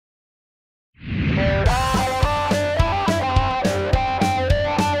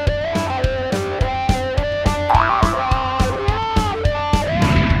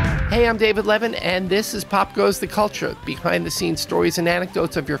I'm David Levin, and this is Pop Goes the Culture, behind-the-scenes stories and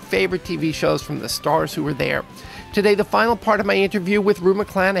anecdotes of your favorite TV shows from the stars who were there. Today, the final part of my interview with Rue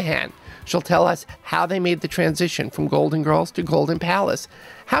McClanahan. She'll tell us how they made the transition from Golden Girls to Golden Palace,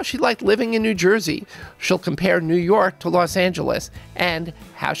 how she liked living in New Jersey. She'll compare New York to Los Angeles, and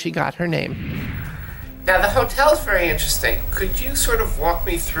how she got her name. Now, the hotel's very interesting. Could you sort of walk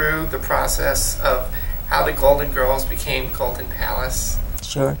me through the process of how the Golden Girls became Golden Palace?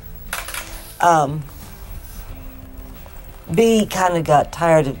 Sure. B kind of got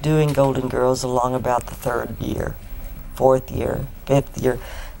tired of doing Golden Girls along about the third year, fourth year, fifth year.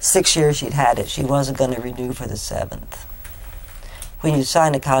 6 years she'd had it. She wasn't going to renew for the seventh. When you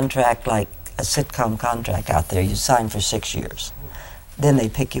sign a contract like a sitcom contract out there, you sign for 6 years. Then they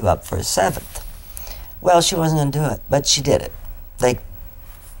pick you up for a seventh. Well, she wasn't going to do it, but she did it. They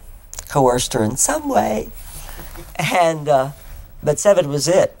coerced her in some way, and but seven was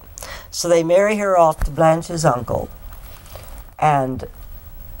it. So they marry her off to Blanche's uncle, and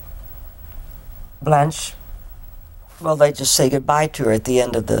Blanche, well, they just say goodbye to her at the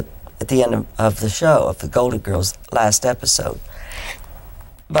end of the show, of the Golden Girls' last episode.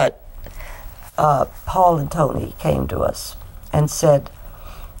 But Paul and Tony came to us and said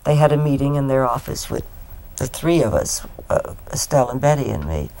they had a meeting in their office with the three of us, Estelle and Betty and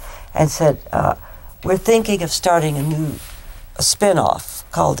me, and said, we're thinking of starting a spin-off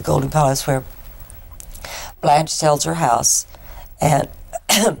called The Golden Palace, where Blanche sells her house, and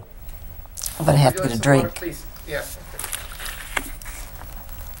I'm going to have to get a drink. Water, please? Yeah.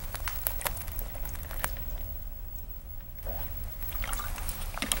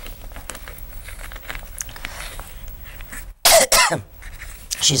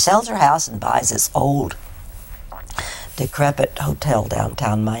 She sells her house and buys this old, decrepit hotel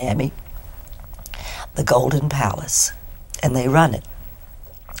downtown Miami, the Golden Palace, and they run it.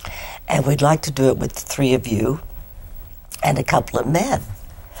 And we'd like to do it with the three of you and a couple of men.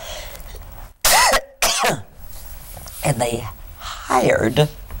 And they hired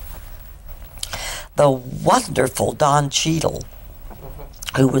the wonderful Don Cheadle,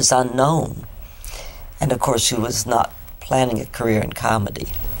 who was unknown, and of course who was not planning a career in comedy,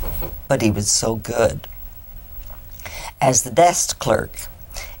 but he was so good, as the desk clerk,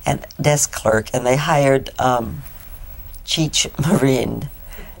 and they hired Cheech Marin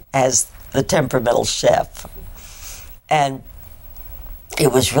as the temperamental chef. And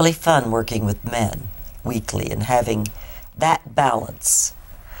it was really fun working with men weekly and having that balance.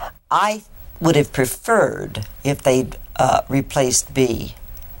 I would have preferred if they'd replaced B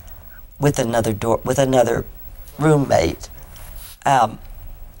with another roommate.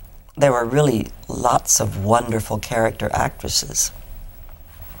 There were really lots of wonderful character actresses.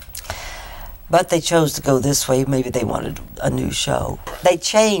 But they chose to go this way. Maybe they wanted a new show. They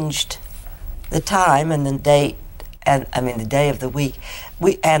changed the time and the date, the day of the week,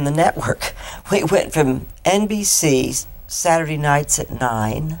 and the network. We went from NBC Saturday nights at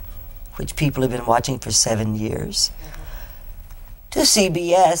 9, which people have been watching for 7 years, to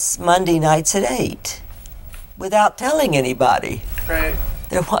CBS Monday nights at 8, without telling anybody. Right.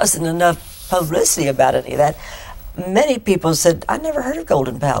 There wasn't enough publicity about any of that. Many people said, I never heard of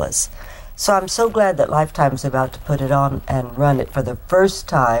Golden Palace. So I'm so glad that Lifetime's about to put it on and run it for the first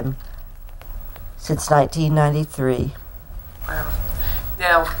time since 1993. Wow.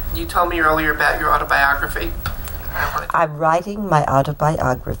 Now, you told me earlier about your autobiography. I'm writing my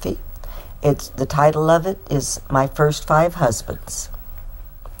autobiography. The title of it is My First 5 Husbands.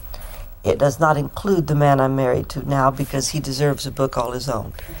 It does not include the man I'm married to now because he deserves a book all his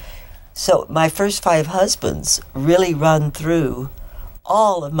own. So my first 5 husbands really run through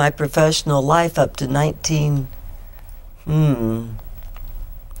all of my professional life up to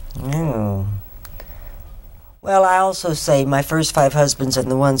Well, I also say my first 5 husbands and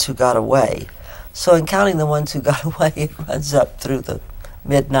the ones who got away. So in counting the ones who got away, it runs up through the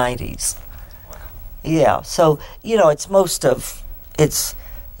mid-90s. Yeah, so,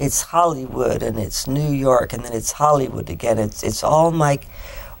 it's Hollywood, and it's New York, and then it's Hollywood again. It's all my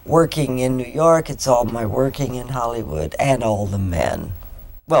working in New York, it's all my working in Hollywood, and all the men.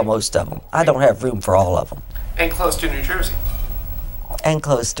 Well, most of them. I don't have room for all of them. And close to New Jersey. And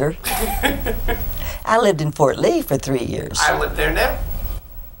closer. I lived in Fort Lee for 3 years. I live there now.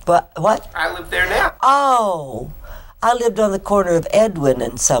 What? I live there now. Oh, I lived on the corner of Edwin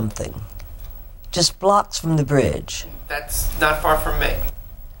and something, just blocks from the bridge. That's not far from me.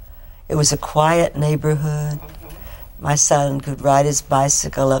 It was a quiet neighborhood. My son could ride his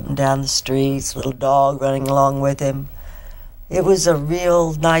bicycle up and down the streets, little dog running along with him. It was a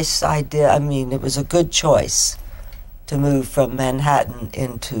real nice idea. I mean, it was a good choice to move from Manhattan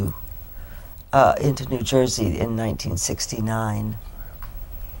into into New Jersey in 1969.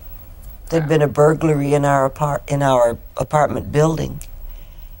 There'd been a burglary in our apartment building,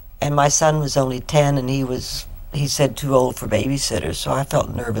 and my son was only 10, and he said too old for babysitters, so I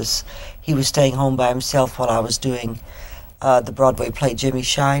felt nervous. He was staying home by himself while I was doing the Broadway play Jimmy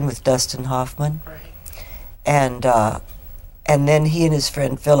Shine with Dustin Hoffman. Right. And then he and his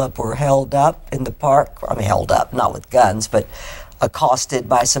friend Philip were held up in the park. I mean, held up, not with guns, but accosted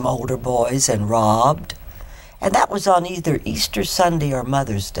by some older boys and robbed. And that was on either Easter Sunday or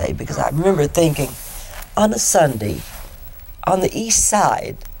Mother's Day, because I remember thinking, on a Sunday, on the east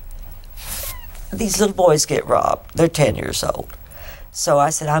side, these little boys get robbed. They're 10 years old. So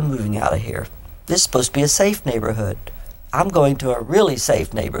I said, I'm moving out of here. This is supposed to be a safe neighborhood. I'm going to a really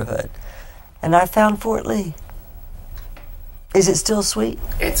safe neighborhood. And I found Fort Lee. Is it still sweet?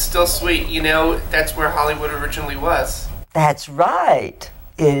 It's still sweet. You know, that's where Hollywood originally was. That's right.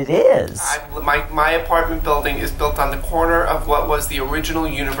 It is. My apartment building is built on the corner of what was the original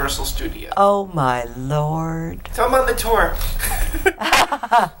Universal Studio. Oh, my Lord. So I'm on the tour.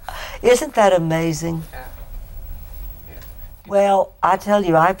 Isn't that amazing? Yeah. Well, I tell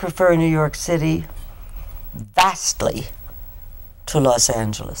you, I prefer New York City vastly to Los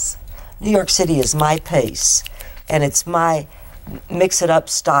Angeles. New York City is my pace, and it's my mix-it-up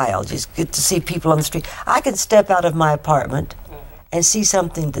style. Just get to see people on the street. I can step out of my apartment and see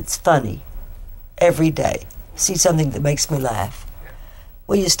something that's funny every day, see something that makes me laugh.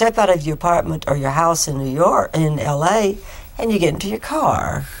 Well, you step out of your apartment or your house in New York, in L.A., and you get into your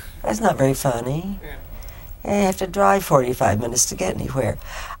car. That's not very funny. And you have to drive 45 minutes to get anywhere.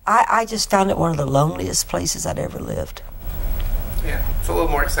 I just found it one of the loneliest places I'd ever lived. Yeah, it's a little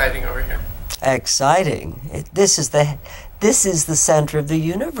more exciting over here. Exciting. This is the center of the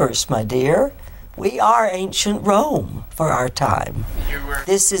universe, my dear. We are ancient Rome for our time.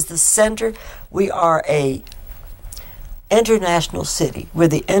 This is the center. We are a international city. We're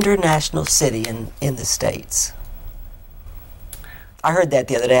the international city in the States. I heard that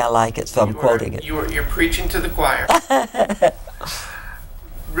the other day. I like it, so I'm quoting it. You're preaching to the choir.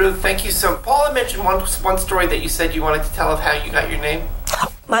 Ruth, thank you so much. Paula mentioned one story that you said you wanted to tell of how you got your name.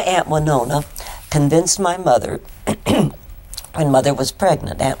 My Aunt Winona convinced my mother, when Mother was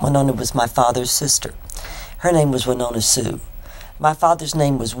pregnant. Aunt Winona was my father's sister. Her name was Winona Sue. My father's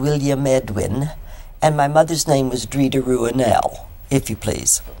name was William Edwin, and my mother's name was Dreda Ruinell, if you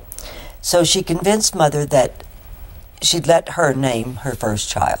please. So she convinced Mother that she'd let her name her first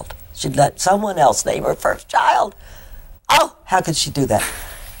child. She'd let someone else name her first child. Oh, how could she do that?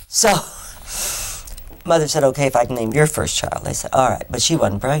 So Mother said, okay, if I can name your first child. They said, all right, but she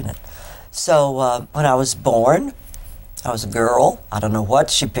wasn't pregnant. So when I was born, I was a girl. I don't know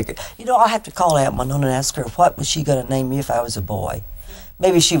what she picked. You know, I'll have to call Aunt Winona and ask her what was she going to name me if I was a boy.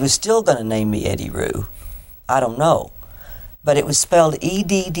 Maybe she was still going to name me Eddie Rue. I don't know. But it was spelled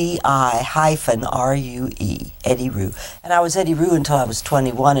EDDI-RUE, Eddie Rue. And I was Eddie Rue until I was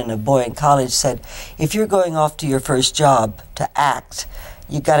 21, and a boy in college said, if you're going off to your first job to act,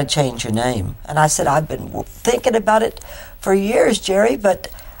 you've got to change your name. And I said, I've been thinking about it for years, Jerry, but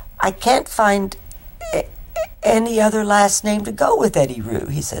I can't find any other last name to go with Eddie Rue.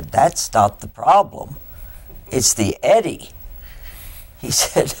 He said, that's not the problem. It's the Eddie. He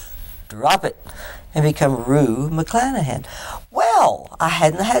said, drop it and become Rue McClanahan. Well, I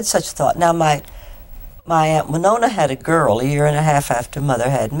hadn't had such a thought. Now, my Aunt Winona had a girl a year and a half after Mother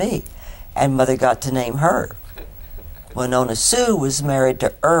had me, and Mother got to name her. Winona Sue was married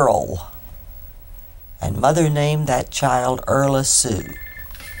to Earl, and Mother named that child Erla Sue.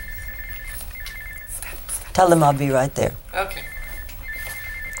 Tell them I'll be right there. Okay.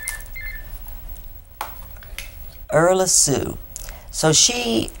 Erla Sue. So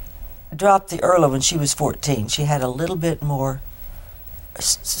she dropped the Erla when she was 14. She had a little bit more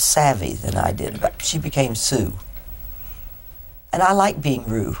savvy than I did, but she became Sue. And I like being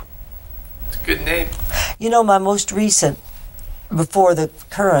Rue. It's a good name. You know, my most recent, before the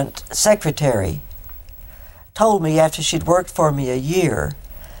current secretary, told me after she'd worked for me a year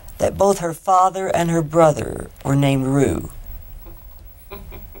that both her father and her brother were named Rue.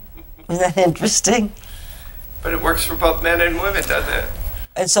 Isn't that interesting? But it works for both men and women, doesn't it?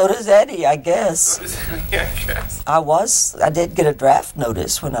 And so does Eddie, I guess. So does Eddie, I guess. I did get a draft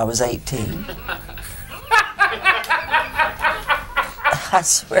notice when I was 18. I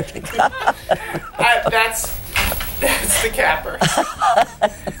swear to God. That's the capper.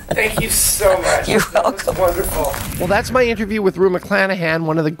 Thank you so much. You're welcome. Wonderful. Well, that's my interview with Rue McClanahan,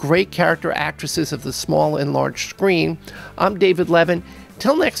 one of the great character actresses of the small and large screen. I'm David Levin.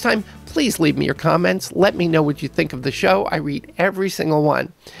 Till next time, please leave me your comments. Let me know what you think of the show. I read every single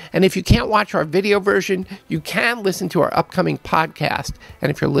one. And if you can't watch our video version, you can listen to our upcoming podcast. And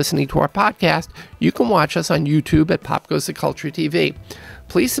if you're listening to our podcast, you can watch us on YouTube at Pop Goes the Culture TV.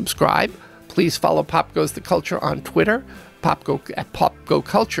 Please subscribe. Please follow Pop Goes the Culture on Twitter, at Pop Go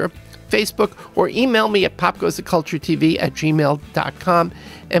Culture, Facebook, or email me at popgoestheculturetv@gmail.com.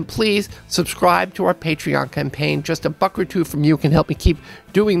 And please subscribe to our Patreon campaign. Just $1 or $2 from you can help me keep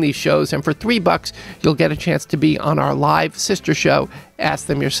doing these shows. And for $3, you'll get a chance to be on our live sister show, Ask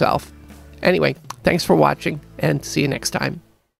Them Yourself. Anyway, thanks for watching, and see you next time.